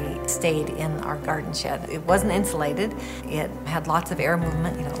summer I stayed in our garden shed. It wasn't insulated. It had lots of air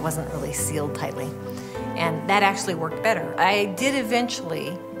movement. You know, it wasn't really sealed tightly. And that actually worked better. I did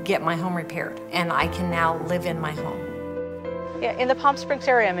eventually get my home repaired, and I can now live in my home. Yeah, in the Palm Springs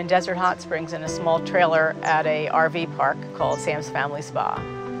area, I'm in Desert Hot Springs in a small trailer at a RV park called Sam's Family Spa.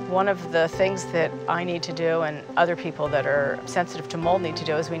 One of the things that I need to do, and other people that are sensitive to mold need to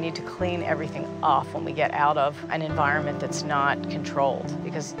do, is we need to clean everything off when we get out of an environment that's not controlled,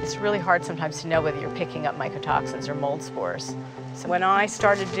 because it's really hard sometimes to know whether you're picking up mycotoxins or mold spores. So when I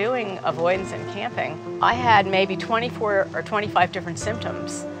started doing avoidance and camping, I had maybe 24 or 25 different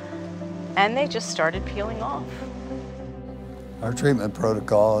symptoms, and they just started peeling off. Our treatment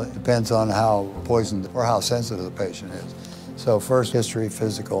protocol depends on how poisoned or how sensitive the patient is. So first, history,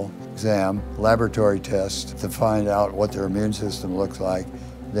 physical exam, laboratory test to find out what their immune system looks like,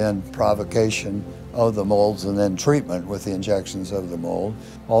 then provocation of the molds, and then treatment with the injections of the mold.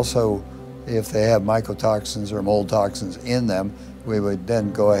 Also, if they have mycotoxins or mold toxins in them, we would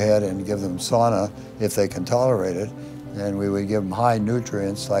then go ahead and give them sauna if they can tolerate it. And we would give them high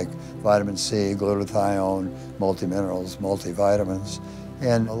nutrients like vitamin C, glutathione, multiminerals, multivitamins.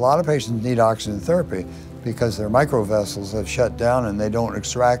 And a lot of patients need oxygen therapy because their microvessels have shut down and they don't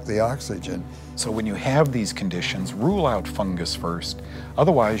extract the oxygen. So when you have these conditions, rule out fungus first.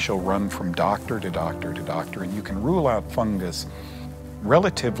 Otherwise, you'll run from doctor to doctor to doctor, and you can rule out fungus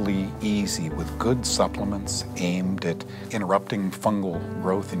relatively easy with good supplements aimed at interrupting fungal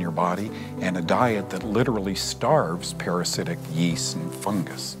growth in your body and a diet that literally starves parasitic yeast and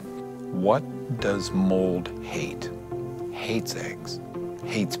fungus. What does mold hate? hates eggs,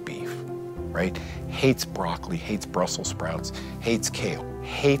 hates beef, right? Hates broccoli, hates Brussels sprouts, hates kale,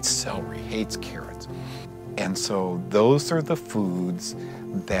 hates celery, hates carrots. And so those are the foods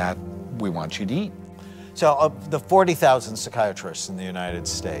that we want you to eat. So of the 40,000 psychiatrists in the United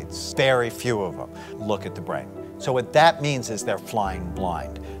States, very few of them look at the brain. So what that means is they're flying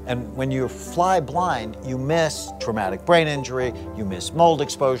blind. And when you fly blind, you miss traumatic brain injury, you miss mold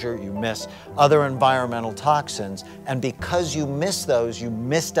exposure, you miss other environmental toxins. And because you miss those, you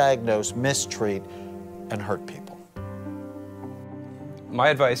misdiagnose, mistreat, and hurt people. My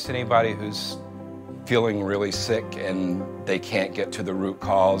advice to anybody who's feeling really sick and they can't get to the root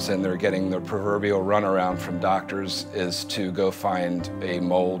cause and they're getting the proverbial runaround from doctors is to go find a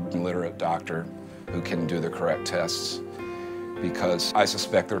mold literate doctor who can do the correct tests. Because I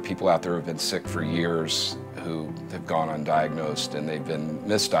suspect there are people out there who have been sick for years who have gone undiagnosed and they've been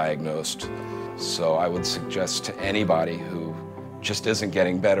misdiagnosed. So I would suggest to anybody who just isn't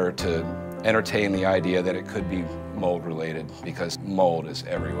getting better to entertain the idea that it could be mold related, because mold is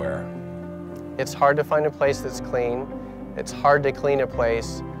everywhere. It's hard to find a place that's clean. It's hard to clean a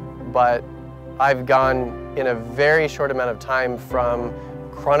place, but I've gone in a very short amount of time from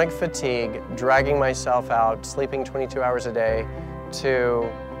chronic fatigue, dragging myself out, sleeping 22 hours a day, to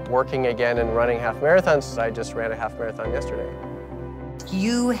working again and running half marathons. I just ran a half marathon yesterday.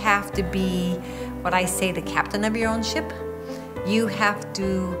 You have to be, what I say, the captain of your own ship. You have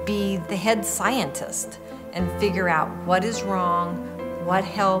to be the head scientist and figure out what is wrong, what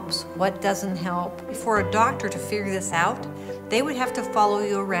helps, what doesn't help. For a doctor to figure this out, they would have to follow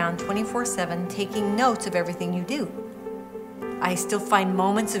you around 24/7, taking notes of everything you do. I still find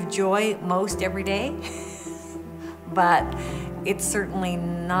moments of joy most every day, but it's certainly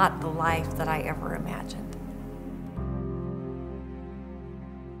not the life that I ever imagined.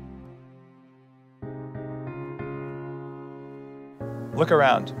 Look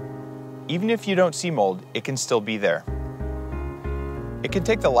around. Even if you don't see mold, it can still be there. It can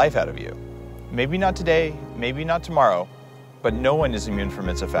take the life out of you. Maybe not today, maybe not tomorrow, but no one is immune from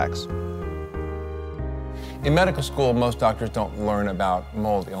its effects. In medical school, most doctors don't learn about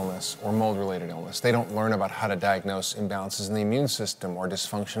mold illness or mold-related illness. They don't learn about how to diagnose imbalances in the immune system or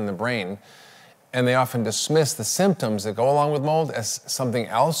dysfunction in the brain. And they often dismiss the symptoms that go along with mold as something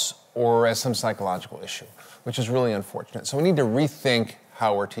else or as some psychological issue, which is really unfortunate. So we need to rethink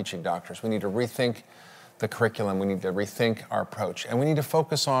how we're teaching doctors. We need to rethink the curriculum. We need to rethink our approach. And we need to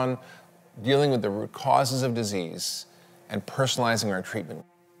focus on dealing with the root causes of disease and personalizing our treatment.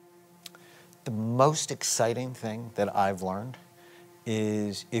 The most exciting thing that I've learned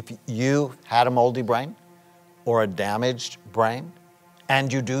is if you had a moldy brain or a damaged brain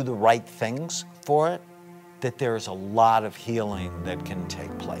and you do the right things for it, that there's a lot of healing that can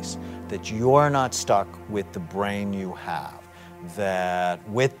take place, that you're not stuck with the brain you have, that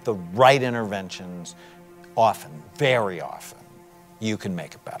with the right interventions, often, very often, you can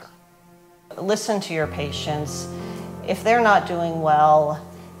make it better. Listen to your patients. If they're not doing well,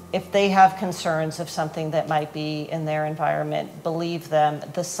 if they have concerns of something that might be in their environment, believe them.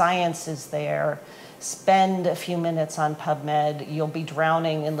 The science is there. Spend a few minutes on PubMed. You'll be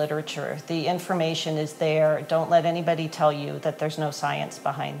drowning in literature. The information is there. Don't let anybody tell you that there's no science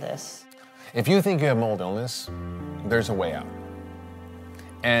behind this. If you think you have mold illness, there's a way out.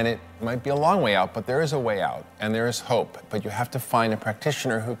 And it might be a long way out, but there is a way out, and there is hope. But you have to find a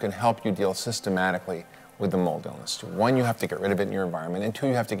practitioner who can help you deal systematically with the mold illness. One, you have to get rid of it in your environment, and two,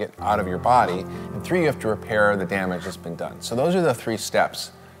 you have to get out of your body, and three, you have to repair the damage that's been done. So those are the 3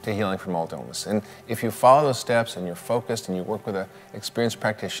 steps to healing from mold illness. And if you follow those steps and you're focused and you work with an experienced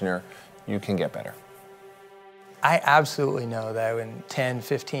practitioner, you can get better. I absolutely know that in 10,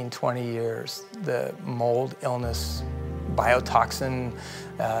 15, 20 years, the mold illness biotoxin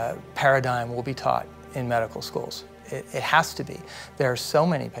paradigm will be taught in medical schools. It has to be. There are so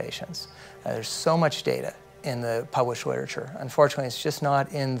many patients. There's so much data in the published literature. Unfortunately, it's just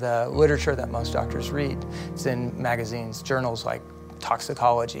not in the literature that most doctors read. It's in magazines, journals like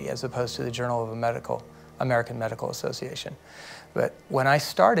Toxicology, as opposed to the Journal of the American Medical Association. But when I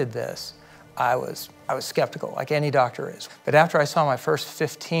started this, I was skeptical, like any doctor is. But after I saw my first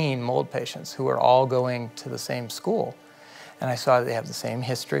 15 mold patients who were all going to the same school, and I saw that they have the same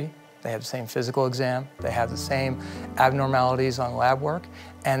history, they have the same physical exam, they have the same abnormalities on lab work,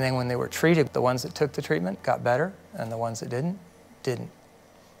 and then when they were treated, the ones that took the treatment got better, and the ones that didn't.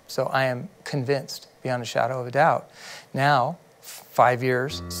 So I am convinced, beyond a shadow of a doubt. Now, 5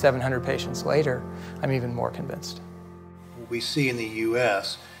 years, 700 patients later, I'm even more convinced. What we see in the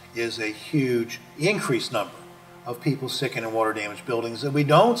U.S. is a huge increased number of people sick in water damaged buildings that we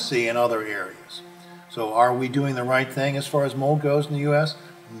don't see in other areas. So are we doing the right thing as far as mold goes in the U.S.?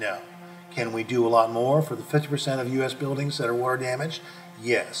 No. Can we do a lot more for the 50% of U.S. buildings that are water damaged?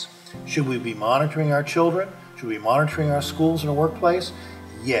 Yes. Should we be monitoring our children? Should we be monitoring our schools and our workplace?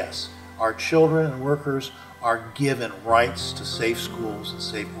 Yes. Our children and workers are given rights to safe schools and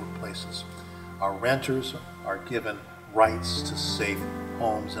safe workplaces. Our renters are given rights to safe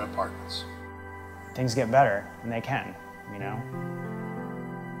homes and apartments. Things get better, and they can, you know?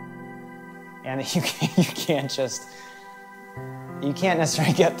 And you can't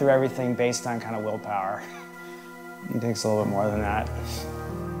necessarily get through everything based on kind of willpower. It takes a little bit more than that.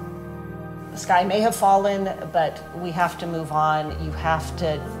 The sky may have fallen, but we have to move on. You have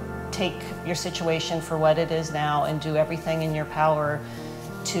to take your situation for what it is now and do everything in your power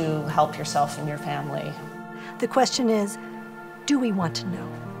to help yourself and your family. The question is, do we want to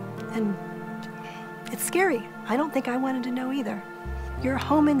know? And it's scary. I don't think I wanted to know either. Your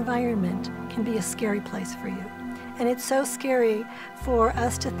home environment can be a scary place for you. And it's so scary for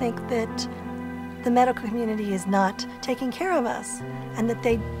us to think that the medical community is not taking care of us and that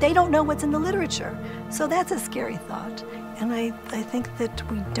they don't know what's in the literature. So that's a scary thought. And I think that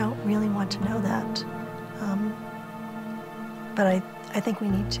we don't really want to know that. But I think we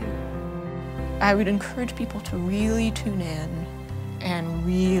need to. I would encourage people to really tune in and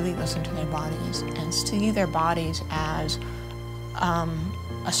really listen to their bodies and see their bodies as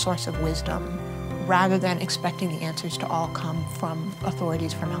a source of wisdom rather than expecting the answers to all come from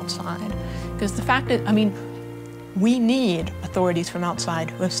authorities from outside. Because the fact is, I mean, we need authorities from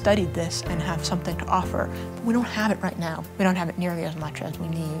outside who have studied this and have something to offer, but we don't have it right now. We don't have it nearly as much as we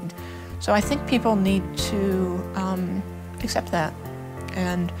need. So I think people need to accept that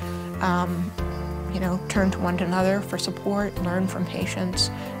and you know, turn to one another for support, learn from patients,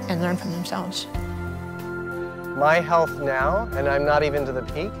 and learn from themselves. My health now, and I'm not even to the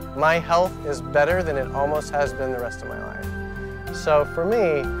peak, my health is better than it almost has been the rest of my life. So for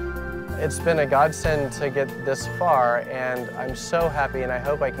me, it's been a godsend to get this far, and I'm so happy, and I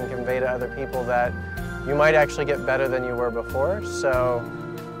hope I can convey to other people that you might actually get better than you were before. So,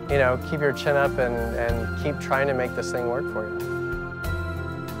 you know, keep your chin up and keep trying to make this thing work for you.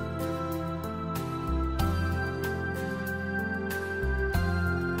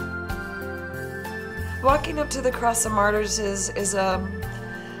 Walking up to the Cross of Martyrs is a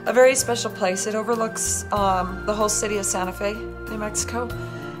very special place. It overlooks the whole city of Santa Fe, New Mexico.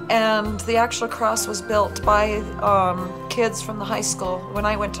 And the actual cross was built by kids from the high school, when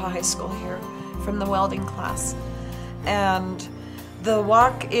I went to high school here, from the welding class. And the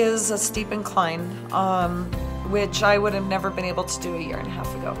walk is a steep incline, which I would have never been able to do a year and a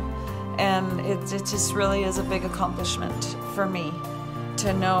half ago. And it just really is a big accomplishment for me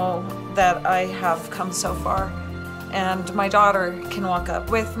to know that I have come so far. And my daughter can walk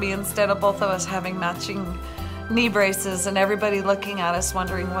up with me instead of both of us having matching knee braces and everybody looking at us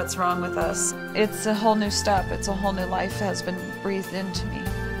wondering what's wrong with us. It's a whole new step. It's a whole new life has been breathed into me.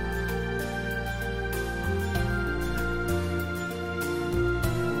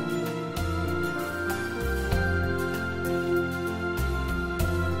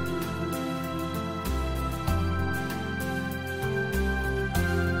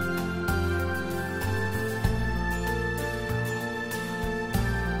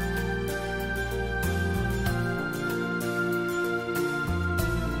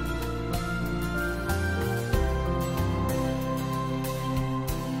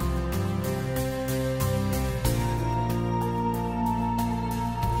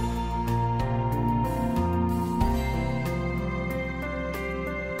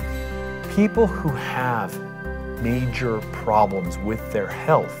 People who have major problems with their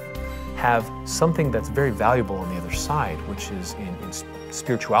health have something that's very valuable on the other side, which is in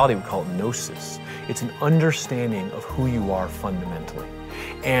spirituality we call it gnosis. It's an understanding of who you are fundamentally.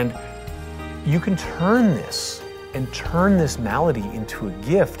 And you can turn this and turn this malady into a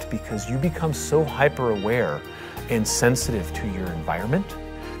gift because you become so hyper-aware and sensitive to your environment,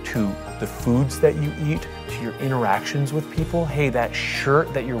 to the foods that you eat, to your interactions with people. Hey, that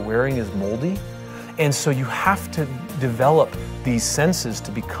shirt that you're wearing is moldy. And so you have to develop these senses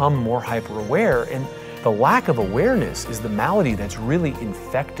to become more hyper-aware. And the lack of awareness is the malady that's really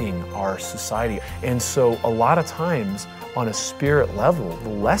infecting our society. And so a lot of times on a spirit level, the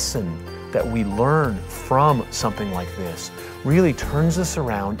lesson that we learn from something like this really turns us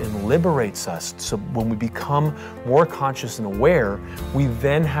around and liberates us. So when we become more conscious and aware, we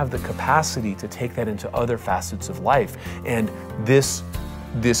then have the capacity to take that into other facets of life. And this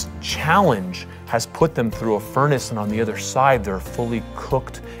challenge has put them through a furnace, and on the other side, they're a fully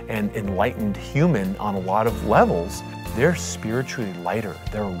cooked and enlightened human on a lot of levels. They're spiritually lighter,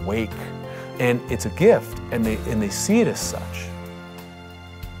 they're awake, And it's a gift, and they see it as such.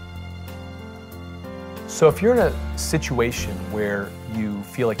 So if you're in a situation where you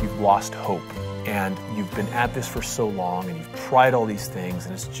feel like you've lost hope and you've been at this for so long and you've tried all these things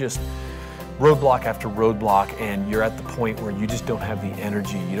and it's just roadblock after roadblock and you're at the point where you just don't have the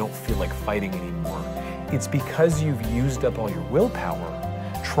energy, you don't feel like fighting anymore, it's because you've used up all your willpower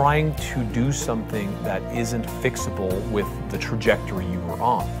trying to do something that isn't fixable with the trajectory you were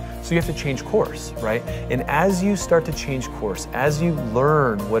on. So you have to change course, right? And as you start to change course, as you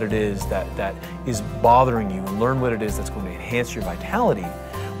learn what it is that is bothering you and learn what it is that's going to enhance your vitality,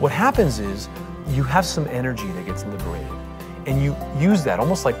 what happens is you have some energy that gets liberated. And you use that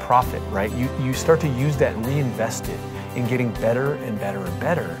almost like profit, right? You start to use that and reinvest it in getting better and better and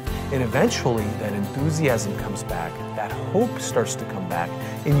better. And eventually that enthusiasm comes back, that hope starts to come back,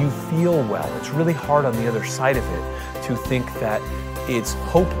 and you feel well. It's really hard on the other side of it to think that it's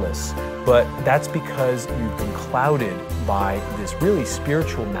hopeless, but that's because you've been clouded by this really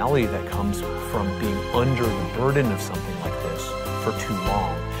spiritual malady that comes from being under the burden of something like this for too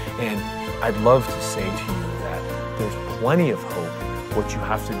long. And I'd love to say to you that there's plenty of hope. What you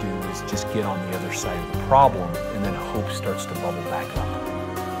have to do is just get on the other side of the problem, and then hope starts to bubble back up.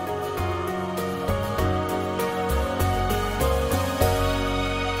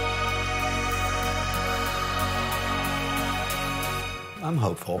 I'm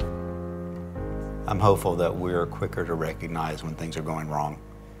hopeful. I'm hopeful that we're quicker to recognize when things are going wrong.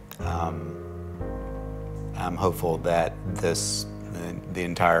 I'm hopeful that the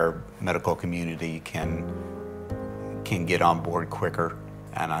entire medical community can get on board quicker.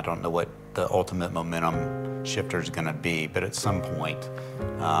 And I don't know what the ultimate momentum shifter is going to be, but at some point,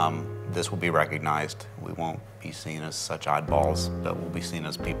 this will be recognized. We won't be seen as such oddballs, but we'll be seen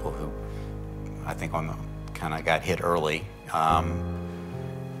as people who, I think, kind of got hit early.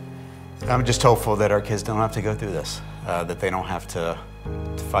 I'm just hopeful that our kids don't have to go through this, that they don't have to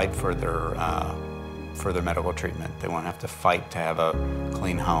fight for their medical treatment. They won't have to fight to have a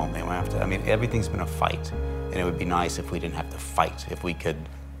clean home. They won't have to, I mean, everything's been a fight. And it would be nice if we didn't have to fight, if we could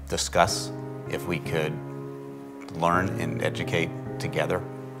discuss, if we could learn and educate together.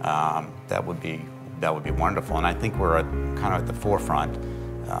 That would be wonderful. And I think we're kind of at the forefront,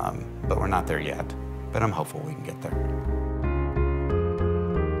 but we're not there yet. But I'm hopeful we can get there.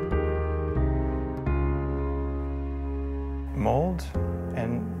 Mold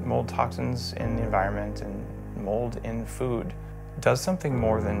and mold toxins in the environment and mold in food does something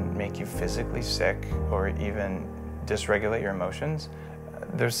more than make you physically sick or even dysregulate your emotions.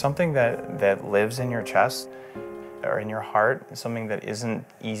 There's something that lives in your chest or in your heart, something that isn't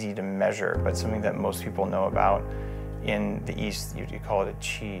easy to measure, but something that most people know about. In the East, you call it a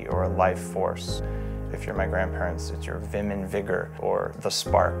chi or a life force. If you're my grandparents, it's your vim and vigor or the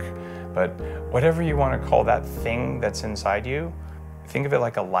spark. But whatever you want to call that thing that's inside you, think of it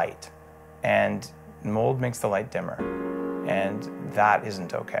like a light. And mold makes the light dimmer. And that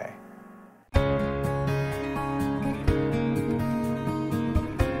isn't okay.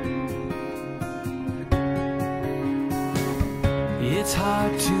 It's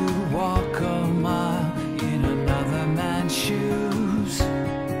hard to walk a mile in another man's shoes.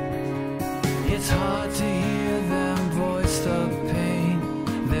 It's hard to hear them voice the pain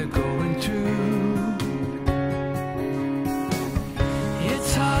they're going through.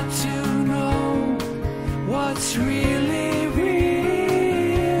 It's hard to know what's really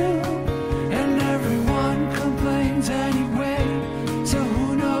real, and everyone complains anyway, so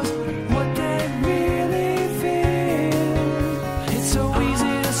who knows what they really feel. It's so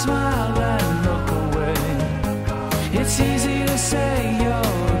easy to smile and look away. It's easy to say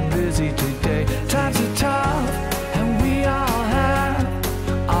you're busy today. Times are tough and we all have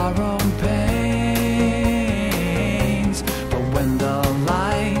our own pains, but when the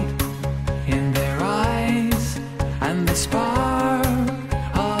light in their eyes and the spark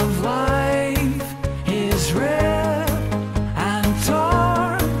of life is red and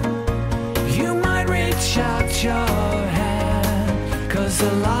torn, you might reach out your hand, 'cause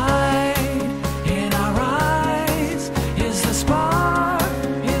the light in our eyes is the spark,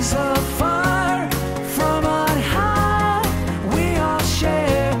 is the fire from on high we all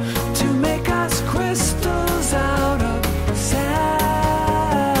share to make us crystals out of sand.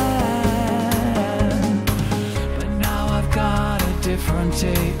 But now I've got a different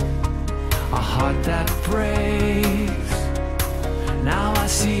take, a heart that breaks. Now I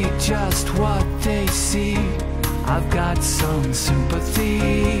see just what they see. I've got some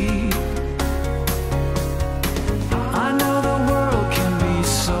sympathy.